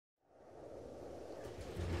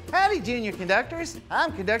Howdy, Junior Conductors.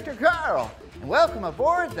 I'm Conductor Carl, and welcome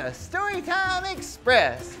aboard the Storytime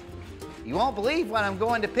Express. You won't believe what I'm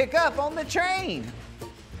going to pick up on the train.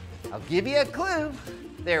 I'll give you a clue.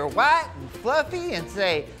 They're white and fluffy and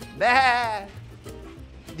say, "Bah."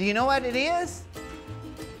 Do you know what it is?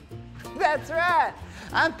 That's right.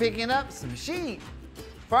 I'm picking up some sheep.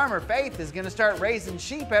 Farmer Faith is going to start raising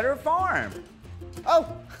sheep at her farm.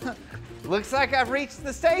 Oh, looks like I've reached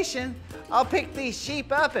the station. I'll pick these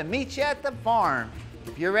sheep up and meet you at the farm.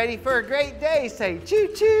 If you're ready for a great day, say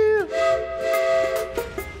choo-choo.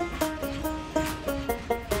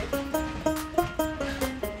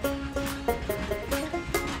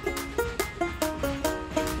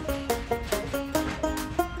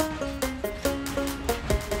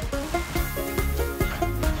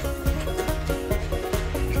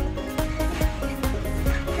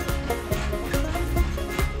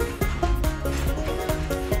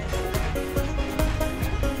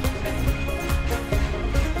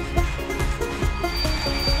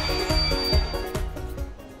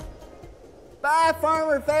 Bye,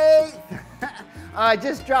 Farmer Faith. I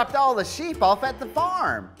just dropped all the sheep off at the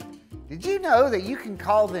farm. Did you know that you can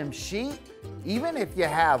call them sheep even if you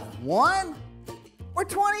have 1 or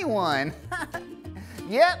 21?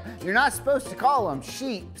 Yep, you're not supposed to call them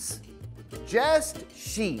sheeps, just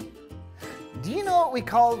sheep. Do you know what we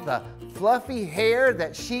call the fluffy hair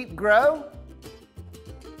that sheep grow?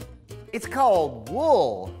 It's called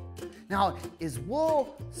wool. Now, is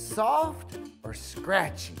wool soft or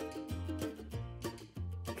scratchy?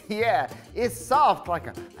 Yeah, it's soft like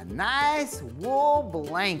a nice wool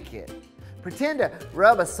blanket. Pretend to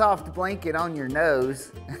rub a soft blanket on your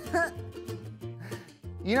nose.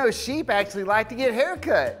 You know, sheep actually like to get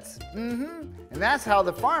haircuts. And that's how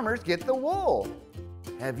the farmers get the wool.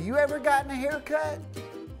 Have you ever gotten a haircut?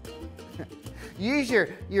 Use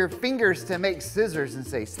your fingers to make scissors and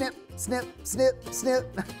say snip, snip, snip,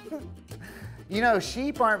 snip. You know,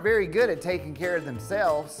 sheep aren't very good at taking care of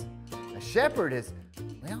themselves. A shepherd is,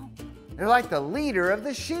 well, they're like the leader of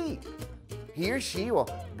the sheep. He or she will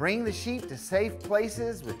bring the sheep to safe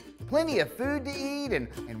places with plenty of food to eat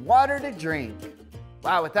and water to drink.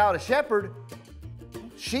 Wow, without a shepherd,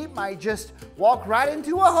 sheep might just walk right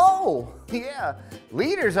into a hole. Yeah,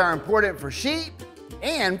 leaders are important for sheep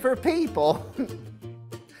and for people.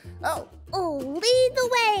 Oh, lead the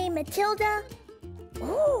way, Matilda.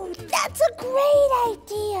 Ooh, that's a great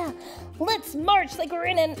idea. Let's march like we're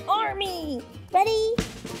in an army. Ready?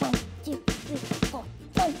 1, 2, 3, 4.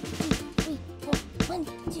 1, 2, 3, 4. 1,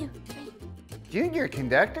 2, 3. Junior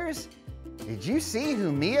Conductors, did you see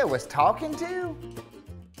who Mia was talking to?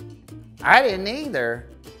 I didn't either.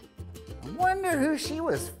 I wonder who she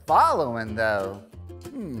was following though.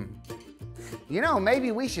 You know,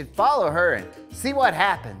 maybe we should follow her and see what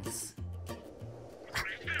happens.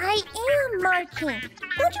 I am marching.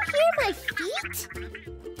 Don't you hear my feet?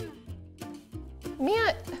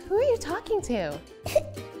 Mia, who are you talking to?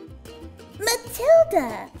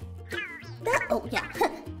 Matilda. Oh yeah,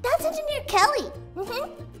 that's Engineer Kelly.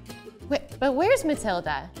 Wait, but where's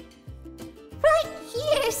Matilda? Right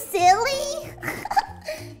here, silly.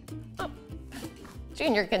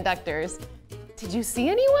 Junior Conductors, did you see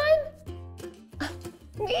anyone?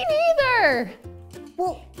 Me neither.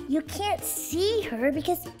 Well, you can't see her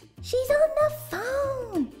because she's on the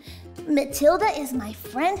phone. Matilda is my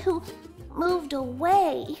friend who moved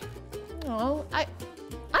away. Oh, I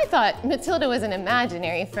thought Matilda was an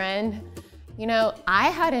imaginary friend. You know, I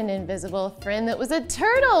had an invisible friend that was a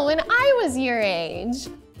turtle when I was your age.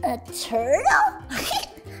 A turtle?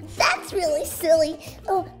 That's really silly.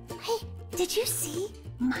 Oh, hey, did you see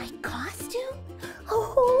my costume?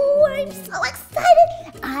 Oh, I'm so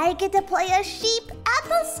excited. I get to play a sheep at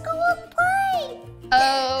the school play.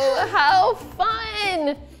 Oh, how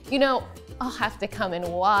fun. You know, I'll have to come and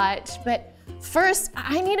watch, but first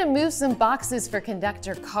I need to move some boxes for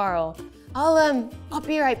Conductor Carl. I'll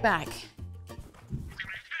be right back.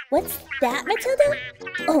 What's that, Matilda?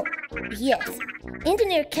 Oh, yes.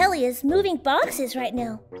 Engineer Kelly is moving boxes right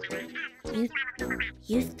now.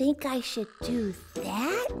 You think I should do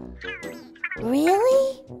that?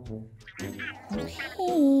 Really?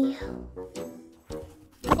 Okay.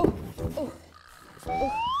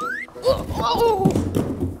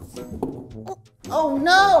 Oh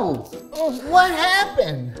no! What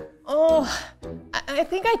happened? Oh, I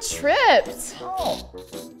think I tripped. Oh.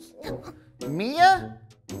 Mia?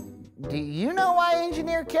 Do you know why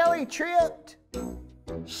Engineer Kelly tripped?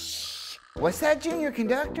 Shh. What's that, Junior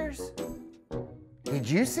Conductors? Did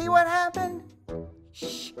you see what happened?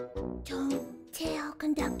 Shh. Don't tell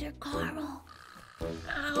Conductor Carl.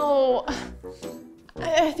 Ow.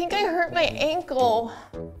 I think I hurt my ankle.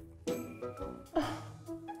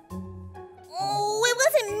 Oh, it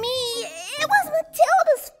wasn't me. It was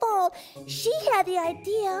Matilda's fault. She had the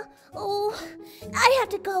idea. Oh, I have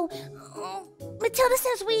to go. Oh, Matilda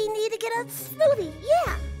says we need to get a smoothie.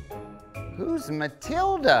 Yeah. Who's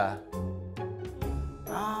Matilda?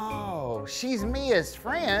 Oh, she's Mia's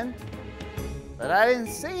friend, but I didn't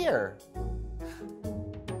see her.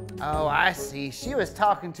 Oh, I see. She was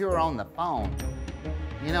talking to her on the phone.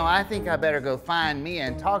 You know, I think I better go find Mia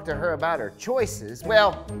and talk to her about her choices.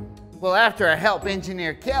 Well, after I help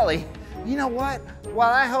engineer Kelly, you know what?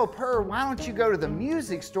 While I help her, why don't you go to the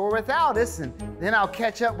music store without us, and then I'll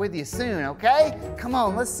catch up with you soon, okay? Come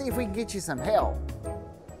on, let's see if we can get you some help.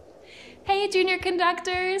 Hey, junior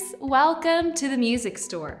conductors, welcome to the music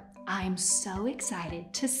store. I'm so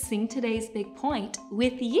excited to sing today's big point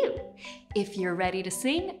with you. If you're ready to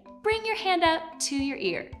sing, bring your hand up to your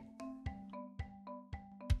ear.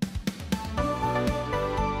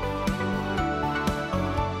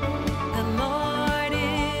 The Lord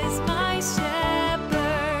is my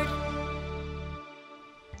shepherd.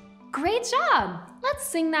 Great job. Let's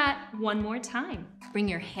sing that one more time. Bring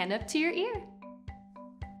your hand up to your ear.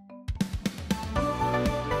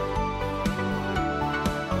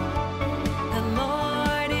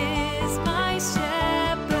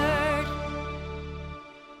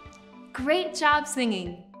 Great job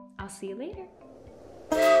singing. I'll see you later.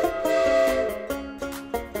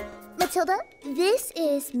 Matilda, this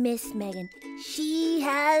is Miss Megan. She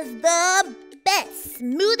has the best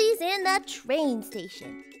smoothies in the train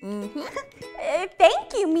station.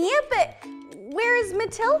 Thank you, Mia, but where is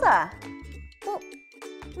Matilda? Well,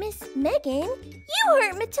 Miss Megan, you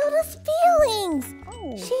hurt Matilda's feelings.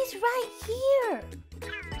 Oh. She's right here.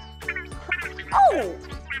 Oh,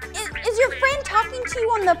 is your friend talking to you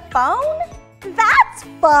on the phone? That's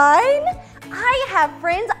fun. I have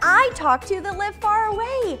friends I talk to that live far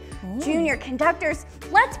away. Junior conductors,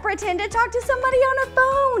 let's pretend to talk to somebody on a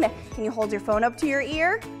phone. Can you hold your phone up to your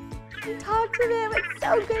ear and talk to them? It's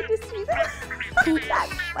so good to see them.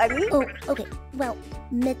 That's funny. Oh, okay. Well,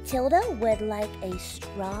 Matilda would like a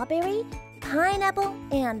strawberry, pineapple,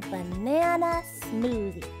 and banana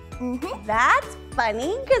smoothie. That's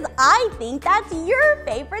funny, because I think that's your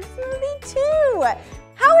favorite smoothie too.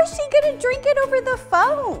 How is she gonna drink it over the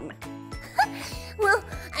phone? Well,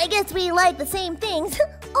 I guess we like the same things.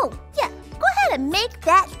 Oh, yeah, go ahead and make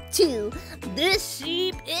that too. This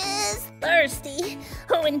sheep is thirsty.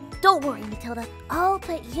 Oh, and don't worry, Matilda. I'll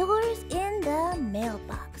put yours in the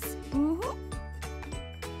mailbox.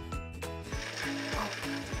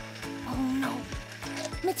 Oh no.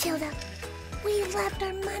 Matilda, we left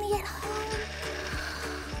our money at home.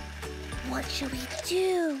 What should we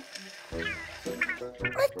do?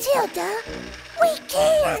 Matilda, we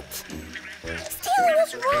can't. Stealing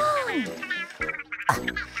is wrong.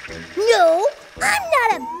 No, I'm not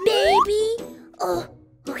a baby. Oh,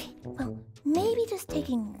 okay. Well, maybe just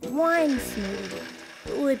taking one smoothie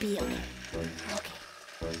would be okay.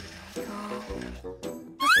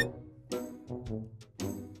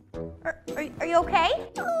 Okay. Are you okay?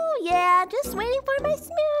 Oh, yeah, just waiting for my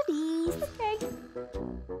smoothies. Okay.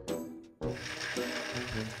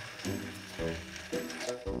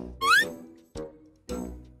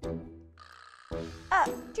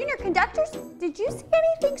 Junior conductors, did you see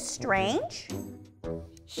anything strange?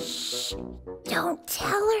 Shh, don't tell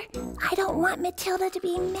her. I don't want Matilda to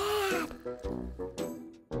be mad.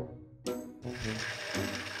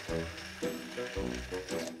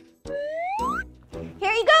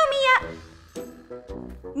 Here you go, Mia.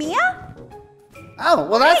 Mia? Oh,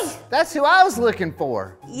 well, that's who I was looking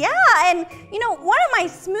for. Yeah, and you know, one of my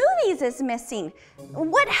smoothies is missing.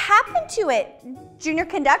 What happened to it? Junior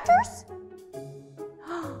conductors?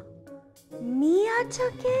 Mia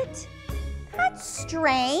took it? That's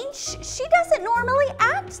strange. She doesn't normally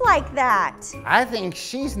act like that. I think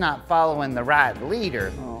she's not following the right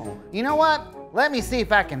leader. Oh. You know what? Let me see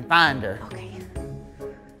if I can find her. Okay.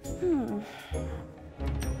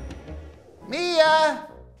 Mia!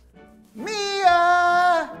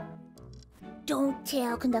 Mia! Don't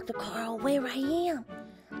tell Conductor Carl where I am.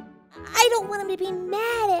 I don't want him to be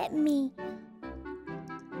mad at me.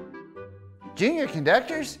 Junior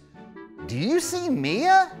conductors, do you see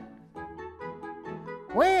Mia?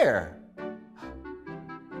 Where?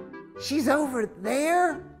 She's over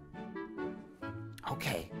there?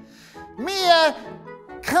 Okay. Mia,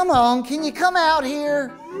 come on, can you come out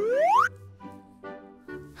here?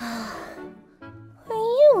 Are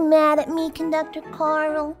you mad at me, Conductor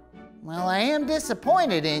Carl? Well, I am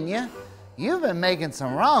disappointed in you. You've been making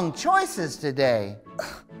some wrong choices today.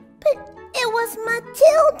 But it was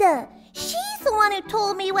Matilda. She's the one who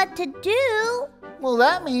told me what to do. Well,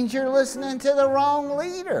 that means you're listening to the wrong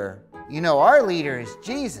leader. You know, our leader is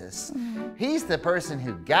Jesus. He's the person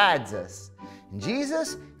who guides us. And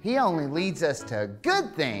Jesus, he only leads us to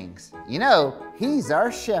good things. You know, he's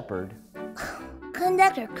our shepherd.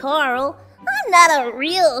 Conductor Carl, I'm not a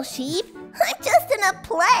real sheep. I'm just in a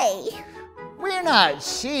play. We're not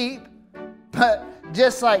sheep, but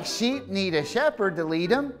just like sheep need a shepherd to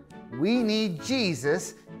lead them, we need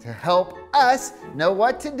Jesus to help us know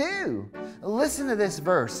what to do. Listen to this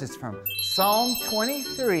verse. It's from Psalm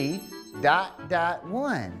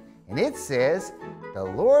 23:1. And it says, "The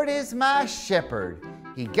Lord is my shepherd.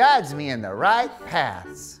 He guides me in the right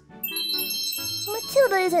paths."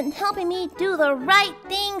 Matilda isn't helping me do the right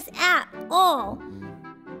things at all.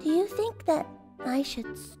 Do you think that I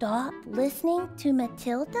should stop listening to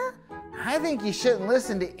Matilda? I think you shouldn't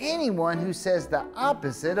listen to anyone who says the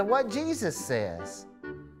opposite of what Jesus says.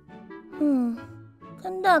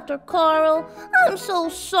 Conductor Carl, I'm so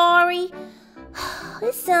sorry.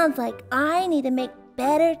 It sounds like I need to make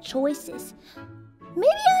better choices. Maybe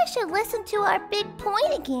I should listen to our big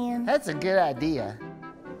point again. That's a good idea.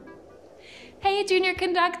 Hey, junior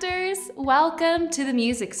conductors, welcome to the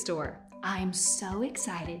music store. I'm so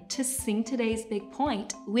excited to sing today's big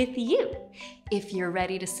point with you. If you're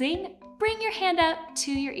ready to sing, bring your hand up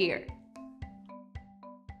to your ear.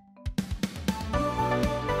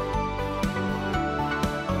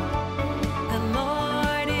 The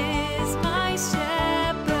Lord is my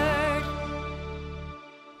shepherd.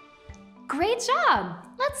 Great job!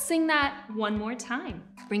 Let's sing that one more time.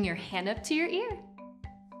 Bring your hand up to your ear.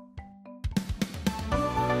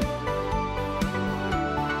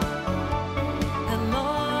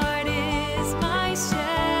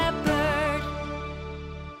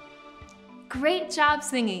 Great job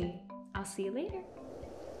singing. I'll see you later.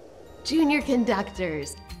 Junior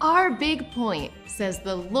conductors, our big point says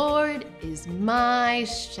the Lord is my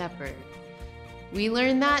shepherd. We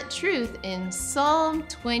learn that truth in Psalm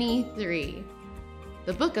 23.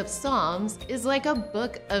 The book of Psalms is like a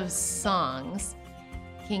book of songs.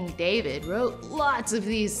 King David wrote lots of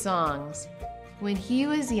these songs. When he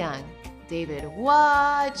was young, David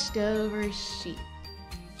watched over sheep.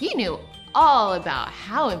 He knew all about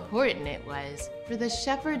how important it was for the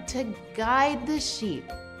shepherd to guide the sheep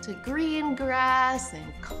to green grass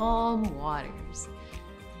and calm waters.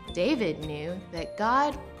 David knew that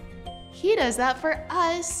God, he does that for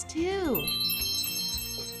us too.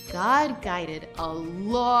 God guided a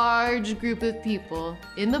large group of people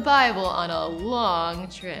in the Bible on a long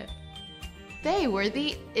trip. They were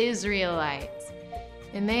the Israelites,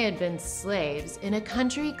 and they had been slaves in a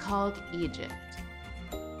country called Egypt.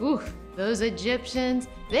 Oof. Those Egyptians,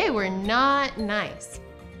 they were not nice.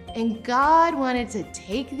 And God wanted to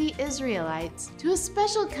take the Israelites to a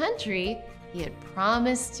special country he had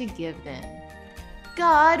promised to give them.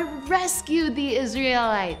 God rescued the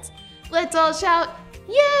Israelites. Let's all shout,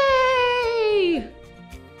 "Yay!"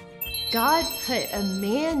 God put a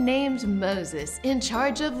man named Moses in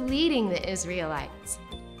charge of leading the Israelites.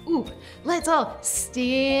 Ooh, let's all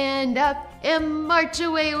stand up and march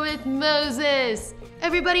away with Moses.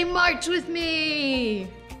 Everybody march with me.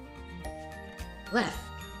 Left,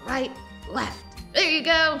 right, left. There you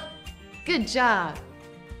go. Good job.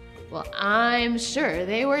 Well, I'm sure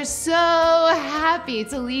they were so happy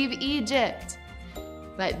to leave Egypt.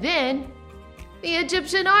 But then the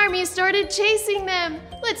Egyptian army started chasing them.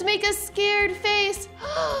 Let's make a scared face.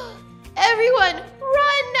 Everyone,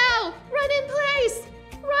 run now. Run in place.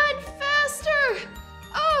 Run faster.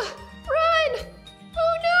 Oh, run.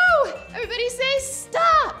 Oh no! Everybody say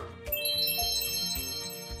stop!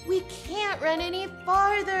 We can't run any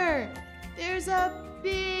farther. There's a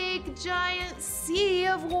big giant sea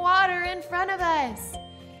of water in front of us.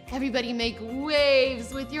 Everybody make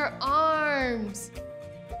waves with your arms.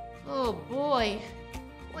 Oh boy,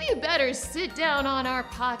 we better sit down on our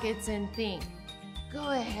pockets and think.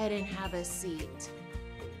 Go ahead and have a seat.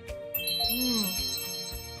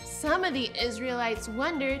 Some of the Israelites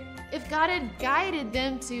wondered if God had guided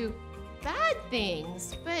them to bad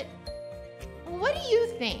things, but what do you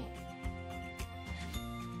think?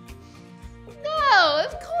 No,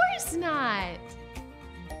 of course not.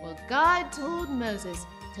 Well, God told Moses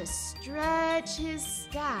to stretch his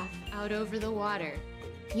staff out over the water.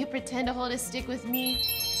 You pretend to hold a stick with me.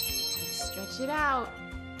 Let's stretch it out.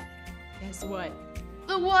 Guess what?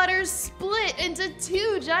 The water split into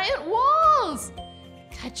 2 giant walls.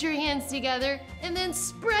 Touch your hands together and then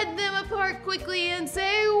spread them apart quickly and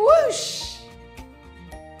say whoosh.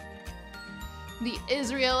 The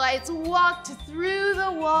Israelites walked through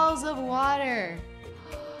the walls of water.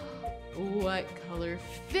 What color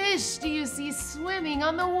fish do you see swimming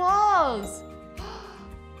on the walls?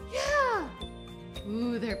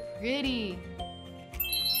 Ooh, they're pretty.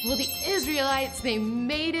 Well, the Israelites, they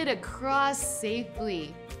made it across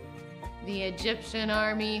safely. The Egyptian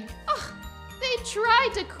army, they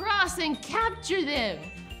tried to cross and capture them,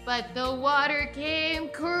 but the water came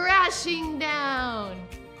crashing down.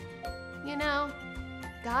 You know,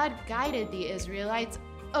 God guided the Israelites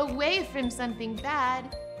away from something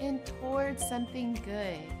bad and towards something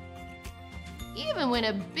good. Even when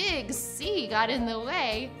a big sea got in the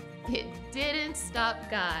way, it didn't stop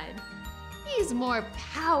God. He's more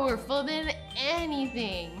powerful than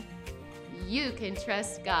anything. You can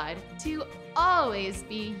trust God to always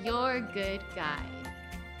be your good guide.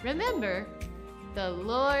 Remember, the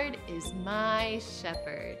Lord is my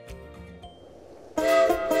shepherd.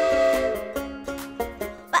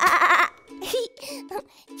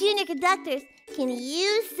 Junior conductors, can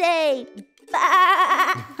you say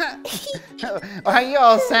bye? Why, you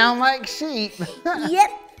all sound like sheep.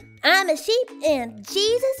 Yep, I'm a sheep and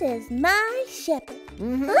Jesus is my shepherd.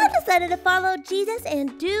 I decided to follow Jesus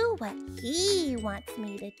and do what he wants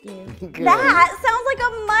me to do. Good. That sounds like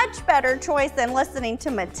a much better choice than listening to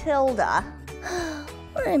Matilda.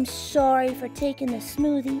 I'm sorry for taking the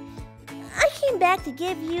smoothie. I came back to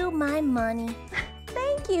give you my money.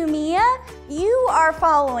 Thank you, Mia. You are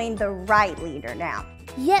following the right leader now.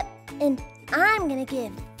 Yep, and I'm gonna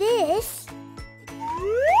give this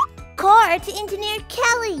card to Engineer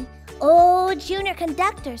Kelly. Oh, junior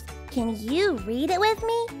conductors, can you read it with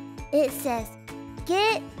me? It says,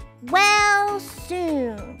 "Get well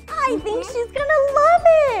soon." I think she's gonna love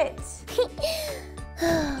it.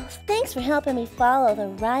 Thanks for helping me follow the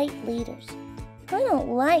right leaders. I don't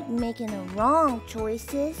like making the wrong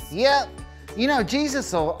choices. Yep. You know,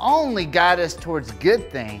 Jesus will only guide us towards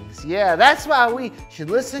good things. Yeah, that's why we should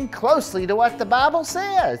listen closely to what the Bible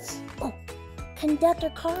says. Oh, Conductor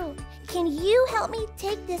Carl, can you help me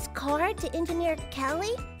take this card to Engineer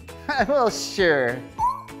Kelly? Well, sure.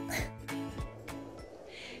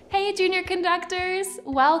 Hey, junior conductors,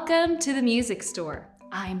 welcome to the music store.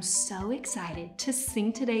 I'm so excited to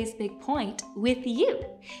sing today's big point with you.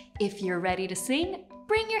 If you're ready to sing,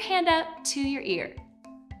 bring your hand up to your ear.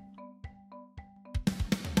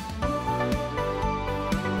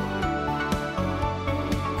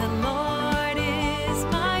 The Lord is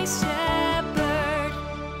my shepherd.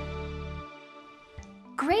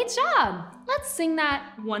 Great job! Let's sing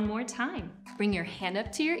that one more time. Bring your hand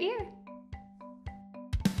up to your ear.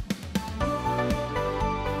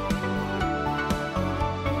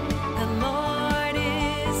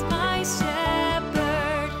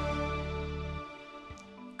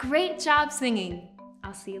 Great job singing.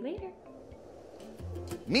 I'll see you later.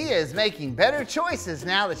 Mia is making better choices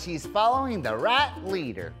now that she's following the right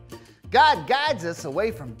leader. God guides us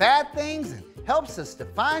away from bad things and helps us to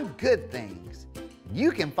find good things.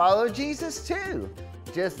 You can follow Jesus too.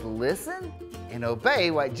 Just listen and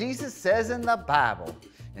obey what Jesus says in the Bible.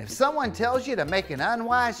 And if someone tells you to make an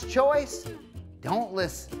unwise choice, don't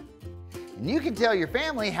listen. And you can tell your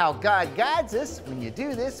family how God guides us when you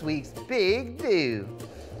do this week's Big Do.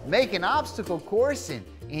 Make an obstacle course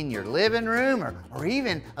in your living room or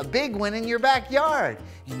even a big one in your backyard.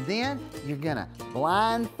 And then you're gonna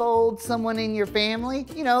blindfold someone in your family,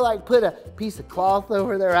 you know, like put a piece of cloth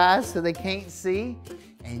over their eyes so they can't see.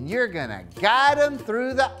 And you're gonna guide them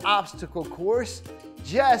through the obstacle course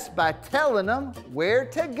just by telling them where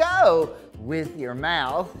to go with your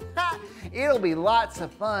mouth. It'll be lots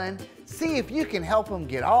of fun. See if you can help them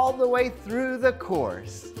get all the way through the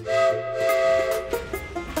course.